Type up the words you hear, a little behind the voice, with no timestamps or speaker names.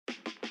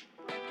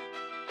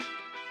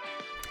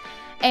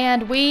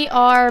And we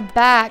are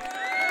back.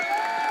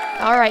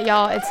 All right,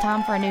 y'all, it's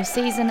time for a new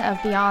season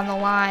of Beyond the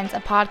Lines, a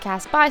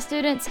podcast by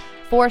students,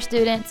 for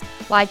students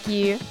like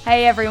you.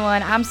 Hey,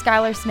 everyone, I'm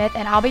Skylar Smith,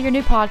 and I'll be your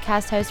new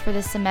podcast host for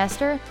this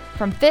semester.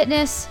 From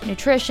fitness,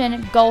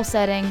 nutrition, goal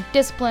setting,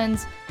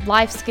 disciplines,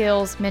 life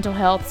skills, mental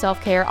health,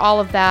 self-care, all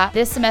of that.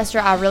 This semester,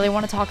 I really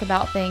want to talk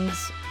about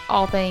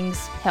all things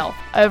health,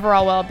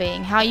 overall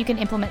well-being, how you can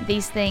implement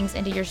these things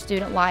into your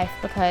student life,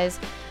 because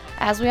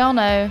as we all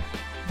know,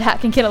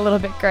 that can get a little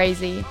bit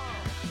crazy.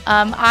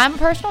 I'm a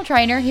personal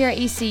trainer here at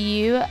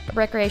ECU,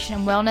 Recreation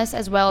and Wellness,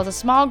 as well as a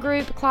small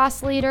group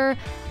class leader,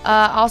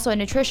 also a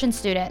nutrition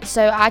student.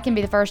 So I can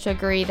be the first to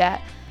agree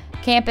that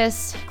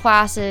campus,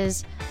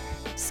 classes,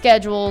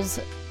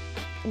 schedules,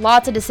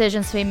 lots of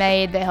decisions to be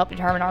made that help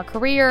determine our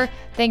career.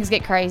 Things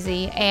get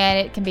crazy, and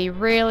it can be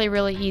really,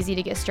 really easy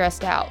to get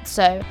stressed out.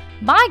 So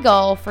my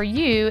goal for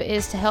you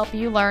is to help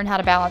you learn how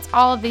to balance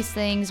all of these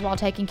things while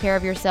taking care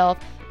of yourself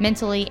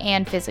mentally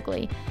and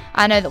physically.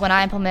 I know that when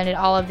I implemented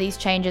all of these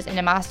changes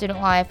into my student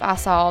life, I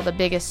saw the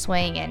biggest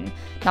swing in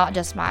not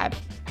just my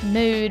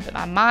mood, but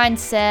my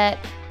mindset,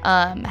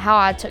 how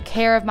I took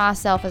care of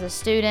myself as a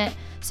student.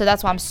 So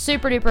that's why I'm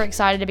super duper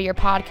excited to be your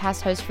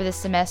podcast host for this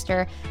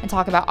semester and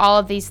talk about all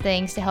of these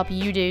things to help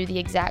you do the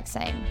exact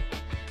same.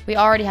 We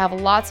already have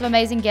lots of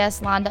amazing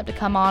guests lined up to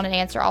come on and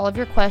answer all of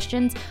your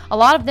questions. A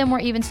lot of them were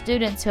even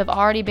students who have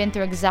already been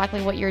through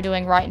exactly what you're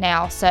doing right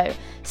now. So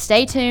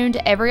stay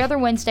tuned every other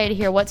Wednesday to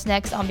hear what's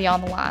next on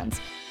Beyond the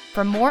Lines.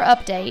 For more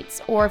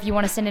updates, or if you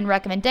want to send in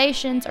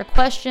recommendations or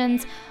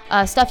questions,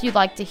 stuff you'd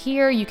like to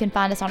hear, you can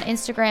find us on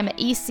Instagram at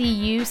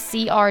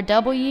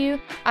ECUCRW.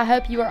 I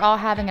hope you are all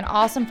having an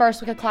awesome first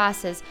week of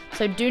classes.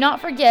 So do not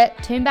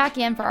forget, tune back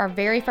in for our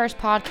very first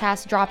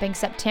podcast dropping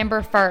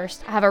September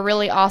 1st. I have a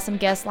really awesome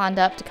guest lined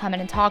up to come in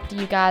and talk to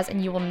you guys,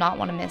 and you will not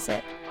want to miss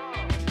it.